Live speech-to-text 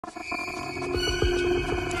Hello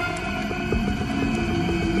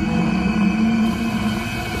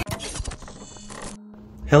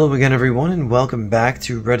again everyone, and welcome back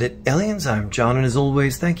to Reddit Aliens. I'm John, and as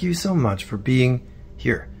always, thank you so much for being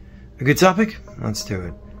here. A good topic? Let's do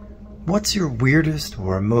it. What's your weirdest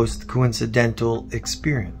or most coincidental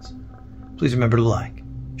experience? Please remember to like,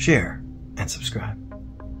 share, and subscribe.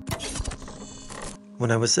 When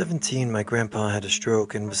I was 17, my grandpa had a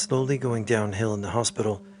stroke and was slowly going downhill in the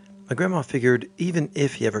hospital. My grandma figured even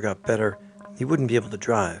if he ever got better, he wouldn't be able to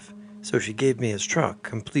drive. So she gave me his truck,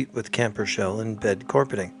 complete with camper shell and bed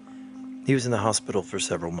carpeting. He was in the hospital for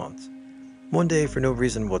several months. One day, for no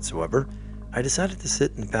reason whatsoever, I decided to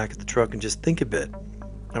sit in the back of the truck and just think a bit.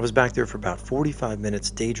 I was back there for about 45 minutes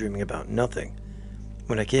daydreaming about nothing.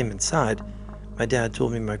 When I came inside, my dad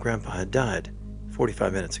told me my grandpa had died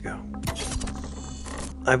 45 minutes ago.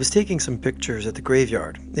 I was taking some pictures at the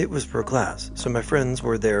graveyard. It was for a class, so my friends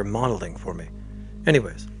were there modeling for me.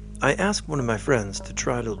 Anyways, I asked one of my friends to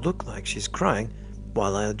try to look like she's crying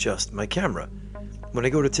while I adjust my camera. When I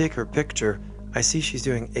go to take her picture, I see she's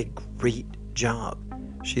doing a great job.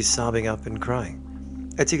 She's sobbing up and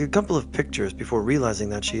crying. I take a couple of pictures before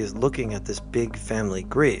realizing that she is looking at this big family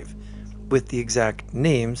grave with the exact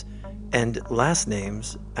names and last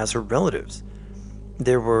names as her relatives.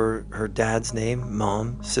 There were her dad's name,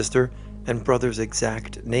 mom, sister, and brother's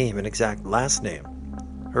exact name and exact last name.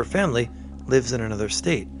 Her family lives in another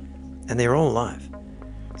state, and they are all alive.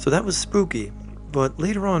 So that was spooky, but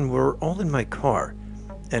later on we're all in my car,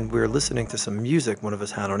 and we're listening to some music one of us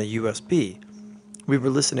had on a USB. We were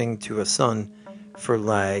listening to a song for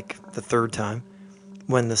like the third time,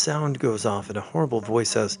 when the sound goes off and a horrible voice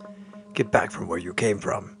says, "Get back from where you came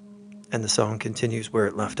from," and the song continues where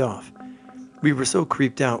it left off. We were so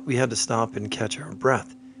creeped out we had to stop and catch our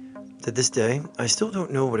breath. To this day, I still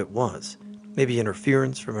don't know what it was. Maybe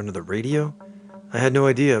interference from another radio? I had no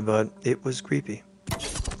idea, but it was creepy.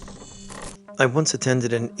 I once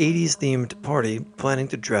attended an 80s themed party planning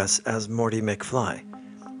to dress as Marty McFly.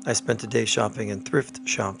 I spent a day shopping in thrift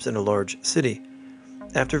shops in a large city.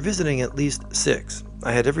 After visiting at least 6,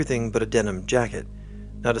 I had everything but a denim jacket.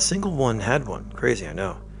 Not a single one had one. Crazy, I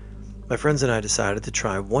know. My friends and I decided to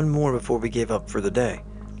try one more before we gave up for the day.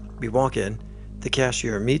 We walk in, the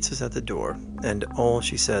cashier meets us at the door, and all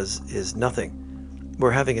she says is nothing.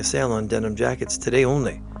 "We're having a sale on denim jackets today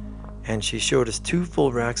only," and she showed us 2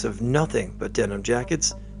 full racks of nothing but denim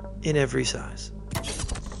jackets in every size.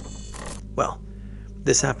 Well,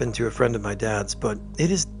 this happened to a friend of my dad's, but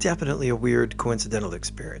it is definitely a weird coincidental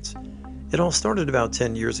experience. It all started about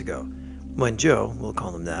 10 years ago, when Joe, we'll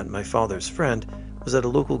call him that, my father's friend, was at a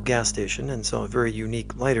local gas station and saw a very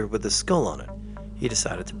unique lighter with a skull on it. He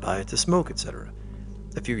decided to buy it to smoke, etc.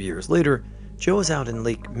 A few years later, Joe was out in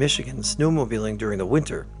Lake Michigan snowmobiling during the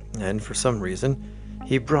winter, and for some reason,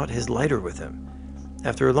 he brought his lighter with him.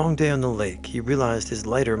 After a long day on the lake, he realized his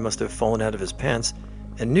lighter must have fallen out of his pants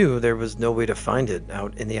and knew there was no way to find it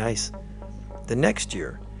out in the ice. The next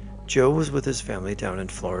year, Joe was with his family down in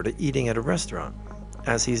Florida eating at a restaurant.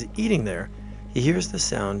 As he's eating there, he hears the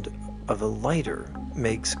sound of a lighter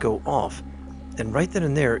makes go off, and right then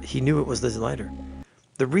and there, he knew it was his lighter.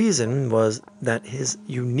 The reason was that his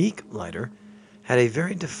unique lighter had a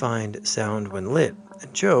very defined sound when lit,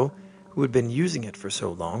 and Joe, who had been using it for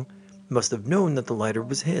so long, must have known that the lighter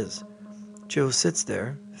was his. Joe sits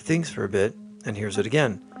there, thinks for a bit, and hears it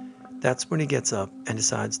again. That's when he gets up and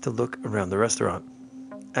decides to look around the restaurant.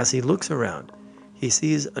 As he looks around, he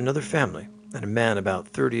sees another family, and a man about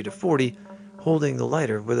 30 to 40 holding the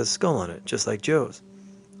lighter with a skull on it, just like Joe's.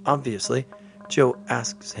 Obviously, Joe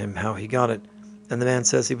asks him how he got it, and the man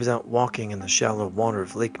says he was out walking in the shallow water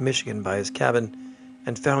of Lake Michigan by his cabin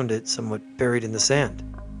and found it somewhat buried in the sand.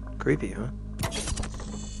 Creepy, huh?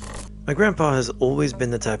 My grandpa has always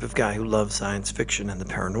been the type of guy who loves science fiction and the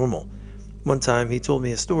paranormal. One time he told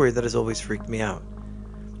me a story that has always freaked me out.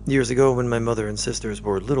 Years ago, when my mother and sisters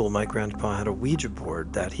were little, my grandpa had a Ouija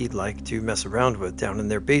board that he'd like to mess around with down in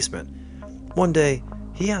their basement. One day,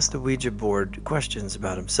 he asked the Ouija board questions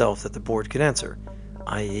about himself that the board could answer,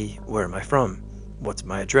 i.e., where am I from? What's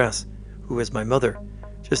my address? Who is my mother?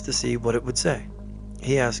 Just to see what it would say.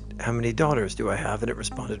 He asked, how many daughters do I have? And it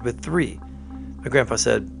responded with 3. My grandpa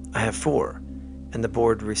said, I have 4. And the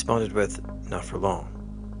board responded with, not for long.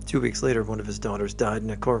 2 weeks later, one of his daughters died in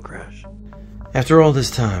a car crash. After all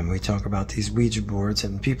this time, we talk about these Ouija boards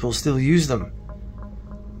and people still use them.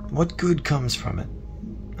 What good comes from it?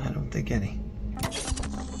 I don't think any.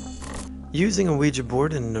 Using a Ouija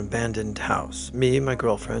board in an abandoned house, me, my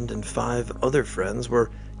girlfriend, and 5 other friends were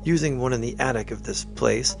using one in the attic of this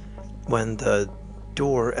place when the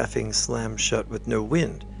door effing slammed shut with no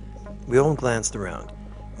wind. We all glanced around,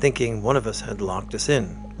 thinking one of us had locked us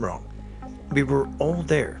in. Wrong. We were all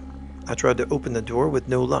there. I tried to open the door with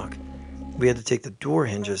no luck. We had to take the door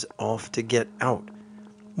hinges off to get out.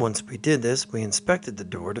 Once we did this, we inspected the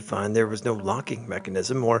door to find there was no locking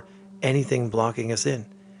mechanism or anything blocking us in.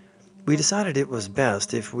 We decided it was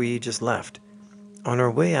best if we just left. On our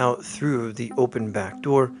way out through the open back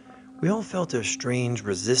door, we all felt a strange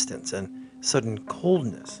resistance and sudden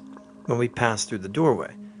coldness when we passed through the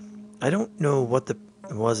doorway. I don't know what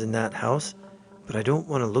was in that house, but I don't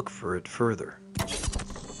want to look for it further.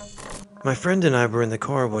 My friend and I were in the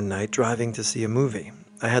car one night driving to see a movie.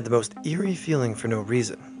 I had the most eerie feeling for no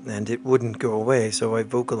reason, and it wouldn't go away, so I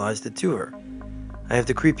vocalized it to her. I have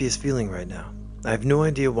the creepiest feeling right now. I have no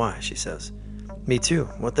idea why, she says. Me too,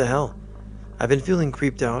 what the hell? I've been feeling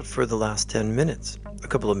creeped out for the last 10 minutes. A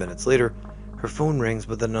couple of minutes later, her phone rings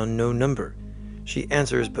with an unknown number. She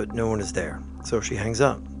answers, but no one is there, so she hangs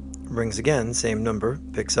up. Rings again, same number,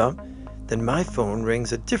 picks up. Then my phone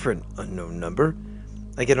rings a different unknown number.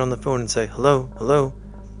 I get on the phone and say, hello, hello.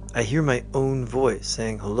 I hear my own voice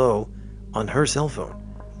saying hello on her cell phone.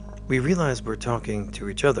 We realize we're talking to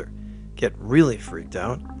each other, get really freaked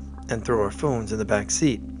out, and throw our phones in the back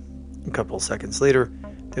seat. A couple seconds later,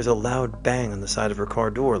 there's a loud bang on the side of her car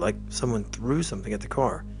door, like someone threw something at the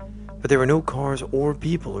car. But there were no cars or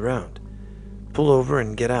people around. Pull over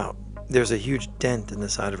and get out. There's a huge dent in the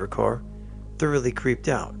side of her car. Thoroughly creeped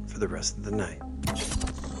out for the rest of the night.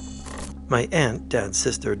 My aunt, Dad's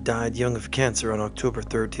sister, died young of cancer on October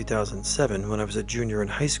 3rd, 2007 when I was a junior in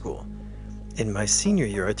high school. In my senior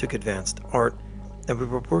year, I took advanced art, and we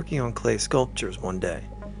were working on clay sculptures one day.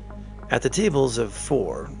 At the tables of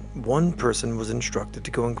 4, one person was instructed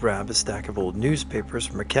to go and grab a stack of old newspapers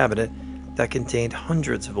from a cabinet that contained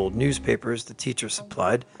hundreds of old newspapers the teacher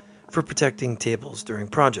supplied for protecting tables during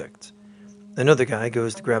projects. Another guy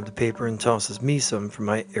goes to grab the paper and tosses me some from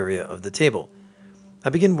my area of the table. I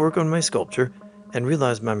begin work on my sculpture and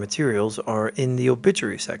realize my materials are in the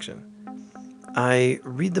obituary section. I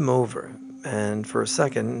read them over, and for a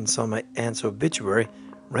second saw my aunt's obituary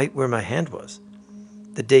right where my hand was.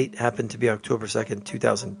 The date happened to be October 2nd,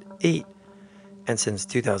 2008, and since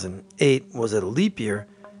 2008 was a leap year,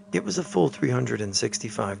 it was a full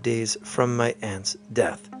 365 days from my aunt's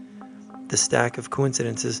death. The stack of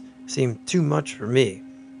coincidences seemed too much for me.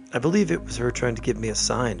 I believe it was her trying to give me a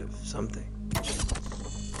sign of something.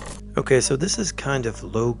 Okay, so this is kind of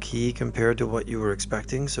low-key compared to what you were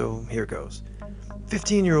expecting, so here goes.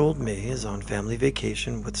 15-year-old me is on family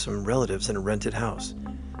vacation with some relatives in a rented house.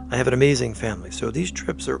 I have an amazing family, so these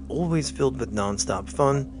trips are always filled with non-stop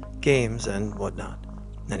fun, games, and whatnot.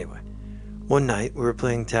 Anyway, one night we were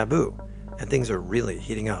playing Taboo, and things are really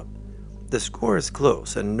heating up. The score is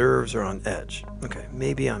close, and nerves are on edge. Okay,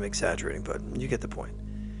 maybe I'm exaggerating, but you get the point.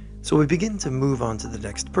 So we begin to move on to the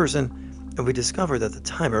next person, and we discover that the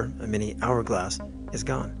timer, a mini hourglass, is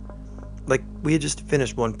gone. Like, we had just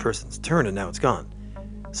finished one person's turn, and now it's gone.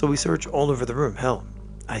 So we search all over the room. Hell,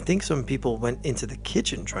 I think some people went into the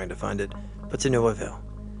kitchen trying to find it, but to no avail.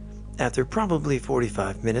 After probably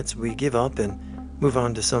 45 minutes, we give up and move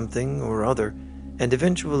on to something or other, and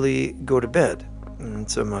eventually go to bed in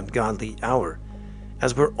some ungodly hour.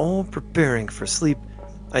 As we're all preparing for sleep,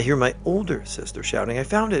 I hear my older sister shouting, I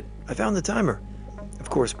found it! I found the timer! Of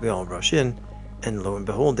course, we all rush in, and lo and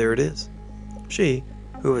behold, there it is. She,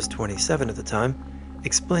 who was 27 at the time,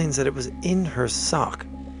 explains that it was in her sock,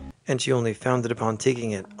 and she only found it upon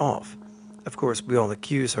taking it off. Of course, we all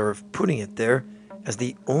accuse her of putting it there as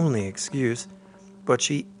the only excuse, but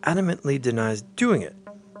she adamantly denies doing it.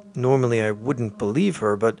 Normally, I wouldn't believe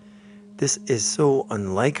her, but this is so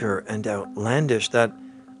unlike her and outlandish that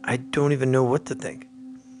I don't even know what to think.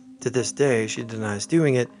 To this day, she denies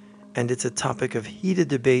doing it, and it's a topic of heated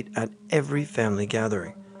debate at every family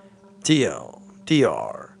gathering. TL,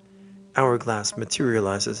 TR. Hourglass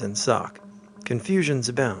materializes in sock. Confusions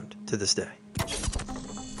abound to this day.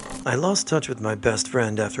 I lost touch with my best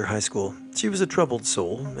friend after high school. She was a troubled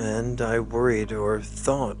soul, and I worried or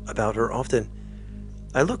thought about her often.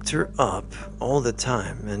 I looked her up all the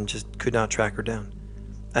time and just could not track her down.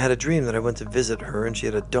 I had a dream that I went to visit her and she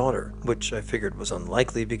had a daughter, which I figured was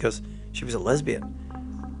unlikely because she was a lesbian.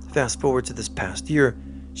 Fast forward to this past year,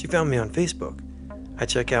 she found me on Facebook. I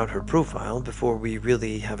check out her profile before we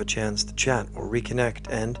really have a chance to chat or reconnect,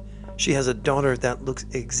 and she has a daughter that looks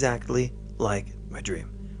exactly like my dream.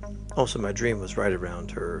 Also, my dream was right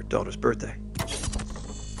around her daughter's birthday.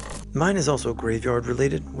 Mine is also graveyard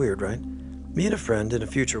related. Weird, right? Me and a friend and a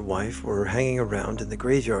future wife were hanging around in the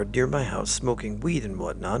graveyard near my house smoking weed and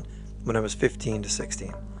whatnot when I was 15 to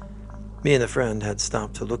 16. Me and a friend had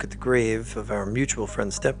stopped to look at the grave of our mutual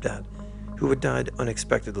friend's stepdad, who had died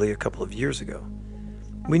unexpectedly a couple of years ago.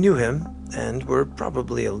 We knew him and were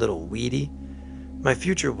probably a little weedy. My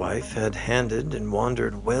future wife had handed and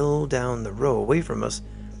wandered well down the row away from us,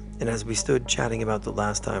 and as we stood chatting about the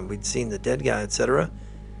last time we'd seen the dead guy, etc.,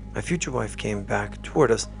 my future wife came back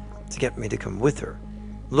toward us to get me to come with her,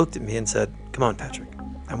 looked at me and said, "Come on, Patrick,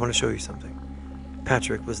 I want to show you something."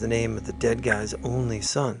 Patrick was the name of the dead guy's only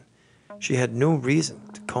son. She had no reason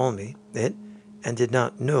to call me it and did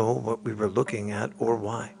not know what we were looking at or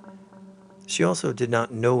why. She also did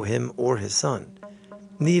not know him or his son.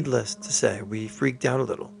 Needless to say, we freaked out a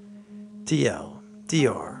little. TL,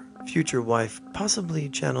 DR, future wife possibly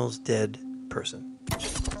channels dead person.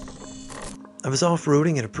 I was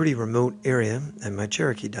off-roading in a pretty remote area and my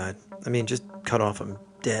Cherokee died. Just cut off. I'm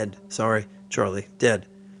dead. Sorry, Charlie, dead.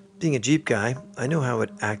 Being a Jeep guy, I know how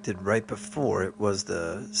it acted right before it was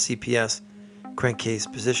the CPS, crankcase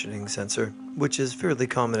positioning sensor, which is fairly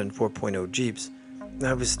common in 4.0 Jeeps.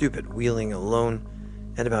 I was stupid, wheeling alone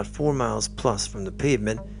at about 4 miles plus from the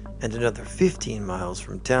pavement and another 15 miles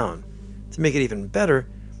from town. To make it even better,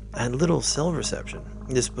 I had little cell reception.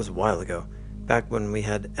 This was a while ago, back when we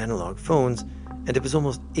had analog phones, and it was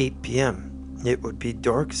almost 8 p.m. It would be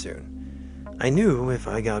dark soon. I knew if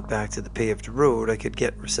I got back to the paved road, I could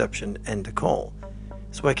get reception and a call.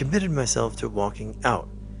 So I committed myself to walking out,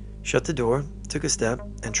 shut the door, took a step,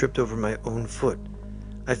 and tripped over my own foot.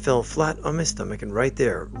 I fell flat on my stomach, and right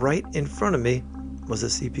there, right in front of me, was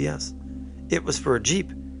a CPS. It was for a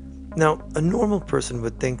Jeep. Now, a normal person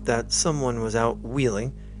would think that someone was out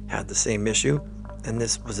wheeling, had the same issue, and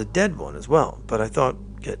this was a dead one as well. But I thought,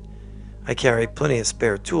 I carry plenty of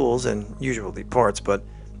spare tools and usually parts, but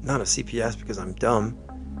not a CPS because I'm dumb.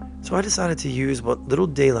 So I decided to use what little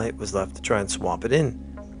daylight was left to try and swap it in.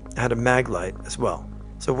 I had a mag light as well.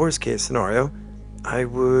 So worst case scenario, I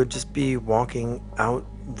would just be walking out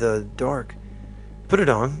the dark. Put it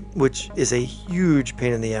on, which is a huge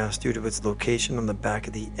pain in the ass due to its location on the back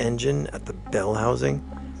of the engine at the bell housing,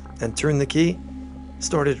 and turn the key,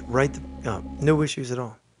 started right up, no issues at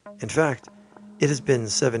all. In fact, it has been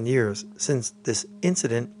 7 years since this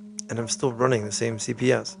incident and I'm still running the same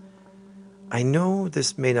CPS. I know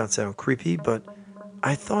this may not sound creepy, but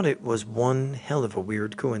I thought it was one hell of a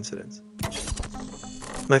weird coincidence.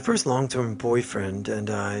 My first long-term boyfriend and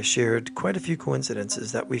I shared quite a few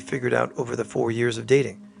coincidences that we figured out over the 4 years of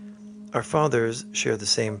dating. Our fathers share the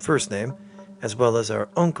same first name, as well as our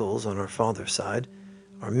uncles on our father's side.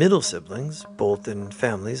 Our middle siblings, both in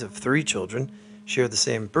families of 3 children, share the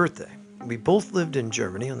same birthday. We both lived in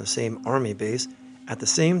Germany on the same army base at the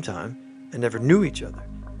same time and never knew each other.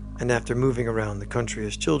 And after moving around the country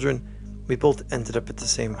as children, we both ended up at the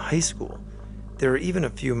same high school. There are even a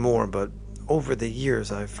few more, but over the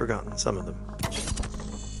years I've forgotten some of them.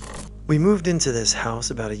 We moved into this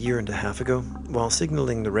house about 1.5 years ago. While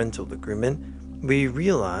signaling the rental agreement, we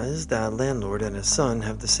realized that landlord and his son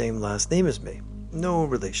have the same last name as me. No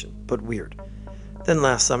relation, but weird. Then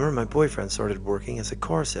last summer, my boyfriend started working as a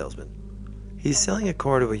car salesman. He's selling a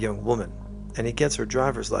car to a young woman, and he gets her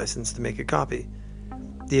driver's license to make a copy.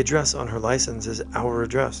 The address on her license is our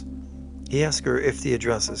address. He asks her if the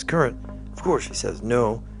address is current. Of course, she says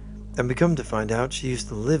no, and we come to find out she used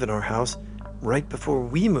to live in our house right before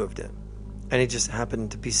we moved in, and he just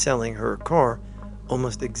happened to be selling her car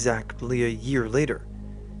almost exactly 1 year later.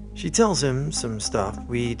 She tells him some stuff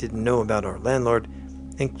we didn't know about our landlord,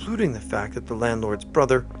 including the fact that the landlord's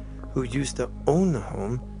brother, who used to own the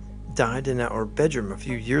home, died in our bedroom a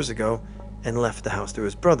few years ago and left the house to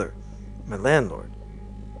his brother, my landlord.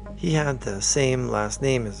 He had the same last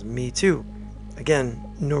name as me too.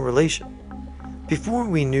 Again, no relation. Before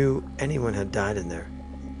we knew anyone had died in there,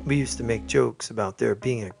 we used to make jokes about there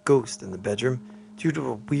being a ghost in the bedroom due to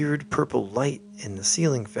a weird purple light in the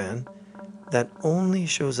ceiling fan that only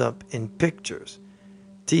shows up in pictures.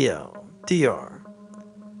 TL, DR.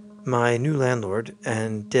 My new landlord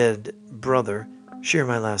and dead brother share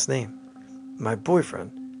my last name. My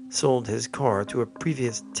boyfriend sold his car to a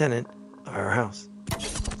previous tenant of our house.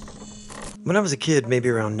 When I was a kid, maybe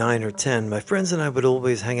around 9 or 10, my friends and I would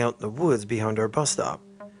always hang out in the woods behind our bus stop.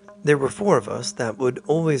 There were 4 of us that would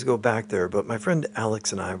always go back there, but my friend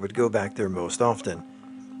Alex and I would go back there most often.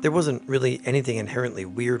 There wasn't really anything inherently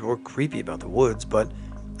weird or creepy about the woods, but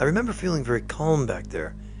I remember feeling very calm back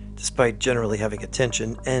there, despite generally having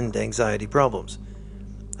attention and anxiety problems.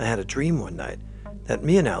 I had a dream one night that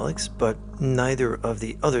me and Alex, but neither of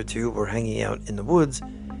the other 2 were hanging out in the woods,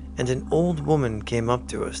 and an old woman came up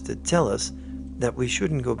to us to tell us that we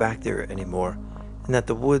shouldn't go back there anymore, and that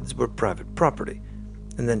the woods were private property,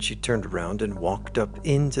 and then she turned around and walked up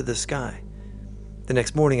into the sky. The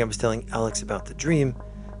next morning I was telling Alex about the dream,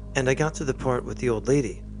 and I got to the part with the old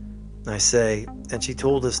lady. I say, and she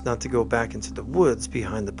told us not to go back into the woods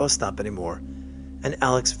behind the bus stop anymore, and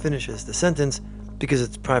Alex finishes the sentence because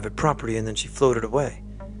it's private property, and then she floated away.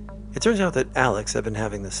 It turns out that Alex had been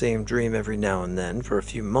having the same dream every now and then for a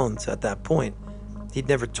few months at that point. He'd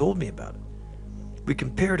never told me about it. We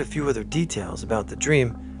compared a few other details about the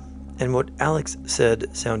dream, and what Alex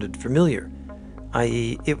said sounded familiar,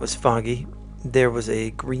 i.e. it was foggy, there was a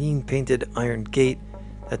green painted iron gate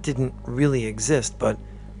that didn't really exist, but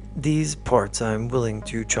these parts I'm willing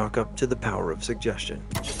to chalk up to the power of suggestion.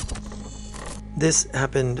 This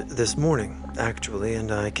happened this morning, actually,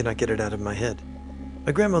 and I cannot get it out of my head.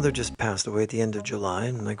 My grandmother just passed away at the end of July,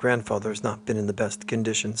 and my grandfather has not been in the best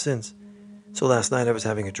condition since. So last night I was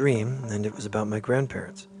having a dream, and it was about my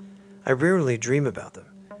grandparents. I rarely dream about them.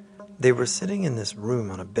 They were sitting in this room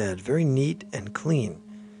on a bed, very neat and clean,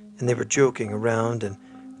 and they were joking around and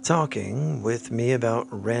talking with me about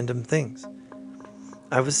random things.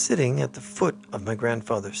 I was sitting at the foot of my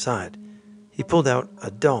grandfather's side. He pulled out a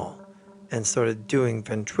doll and started doing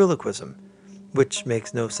ventriloquism, which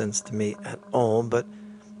makes no sense to me at all, but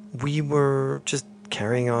we were just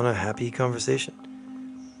carrying on a happy conversation.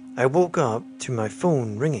 I woke up to my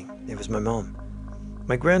phone ringing. It was my mom.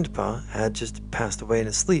 My grandpa had just passed away in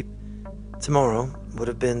his sleep. Tomorrow would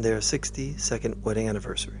have been their 62nd wedding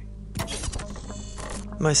anniversary.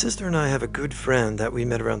 My sister and I have a good friend that we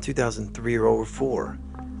met around 2003 or 2004.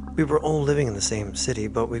 We were all living in the same city,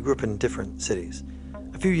 but we grew up in different cities.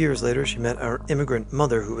 A few years later, she met our immigrant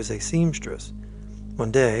mother, who was a seamstress.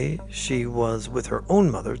 One day, she was with her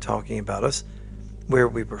own mother talking about us, where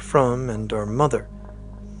we were from, and our mother.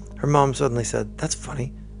 Her mom suddenly said, "That's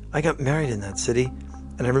funny. I got married in that city,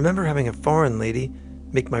 and I remember having a foreign lady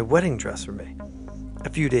make my wedding dress for me." A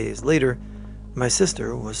few days later, my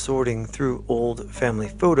sister was sorting through old family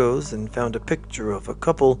photos and found a picture of a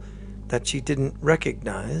couple that she didn't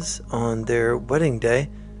recognize on their wedding day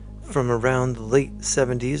from around the late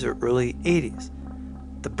 70s or early 80s.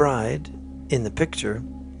 The bride in the picture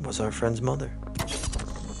was our friend's mother.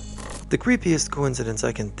 The creepiest coincidence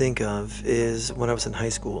I can think of is when I was in high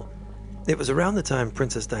school. It was around the time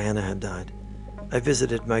Princess Diana had died. I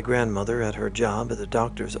visited my grandmother at her job at the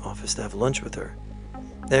doctor's office to have lunch with her.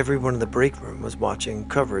 Everyone in the break room was watching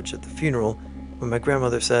coverage at the funeral when my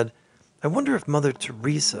grandmother said, "I wonder if Mother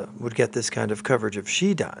Teresa would get this kind of coverage if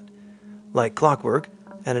she died." Like clockwork,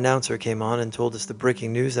 an announcer came on and told us the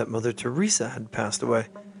breaking news that Mother Teresa had passed away.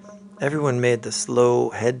 Everyone made the slow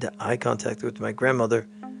head-to-eye contact with my grandmother.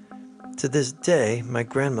 To this day, my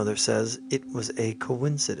grandmother says it was a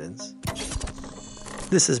coincidence.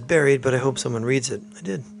 This is buried, but I hope someone reads it. I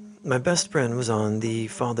did. My best friend was on the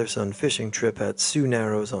father-son fishing trip at Sioux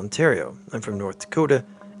Narrows, Ontario. I'm from North Dakota,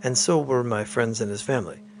 and so were my friends and his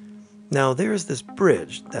family. Now, there's this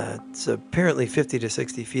bridge that's apparently 50 to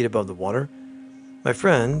 60 feet above the water. My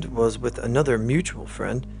friend was with another mutual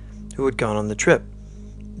friend who had gone on the trip.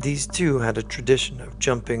 These two had a tradition of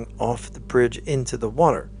jumping off the bridge into the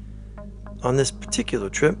water. On this particular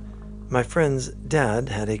trip, my friend's dad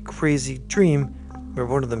had a crazy dream where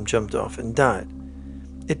one of them jumped off and died.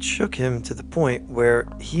 It shook him to the point where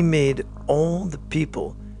he made all the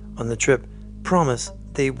people on the trip promise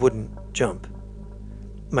they wouldn't jump.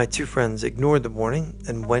 My two friends ignored the warning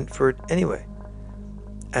and went for it anyway.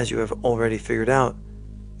 As you have already figured out,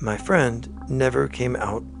 my friend never came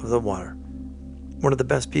out of the water. One of the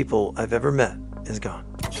best people I've ever met is gone.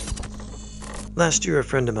 Last year, a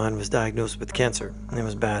friend of mine was diagnosed with cancer, and it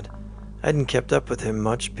was bad. I hadn't kept up with him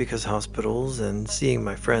much because hospitals and seeing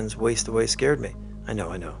my friends waste away scared me. I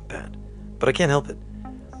know, bad. But I can't help it.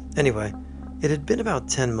 Anyway, it had been about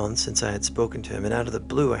 10 months since I had spoken to him, and out of the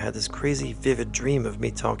blue I had this crazy vivid dream of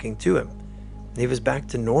me talking to him. He was back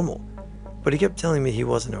to normal, but he kept telling me he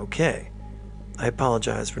wasn't okay. I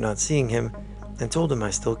apologized for not seeing him and told him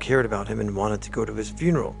I still cared about him and wanted to go to his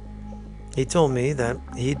funeral. He told me that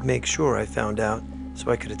he'd make sure I found out so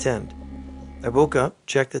I could attend. I woke up,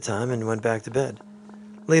 checked the time, and went back to bed.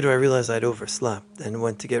 Later I realized I'd overslept and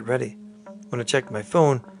went to get ready. When I checked my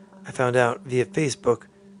phone, I found out via Facebook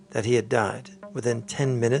that he had died within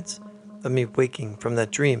 10 minutes of me waking from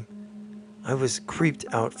that dream. I was creeped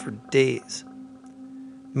out for days.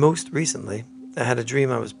 Most recently, I had a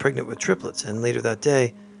dream I was pregnant with triplets, and later that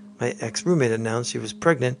day, my ex-roommate announced she was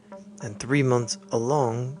pregnant and 3 months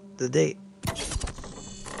along the date.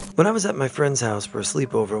 When I was at my friend's house for a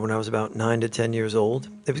sleepover when I was about 9 to 10 years old,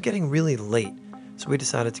 it was getting really late, so we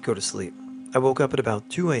decided to go to sleep. I woke up at about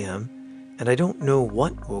 2 a.m., and I don't know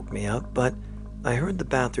what woke me up, but I heard the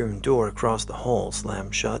bathroom door across the hall slam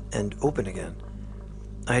shut and open again.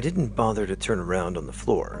 I didn't bother to turn around on the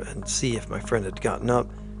floor and see if my friend had gotten up.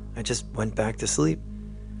 I just went back to sleep.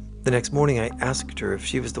 The next morning, I asked her if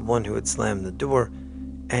she was the one who had slammed the door,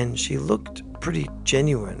 and she looked pretty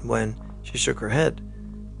genuine when she shook her head.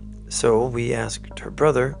 So we asked her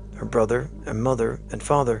brother, and mother, and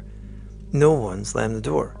father. No one slammed the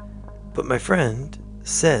door, but my friend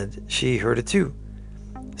said she heard it too.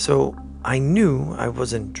 So I knew I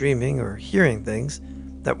wasn't dreaming or hearing things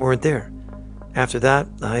that weren't there. After that,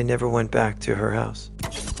 I never went back to her house.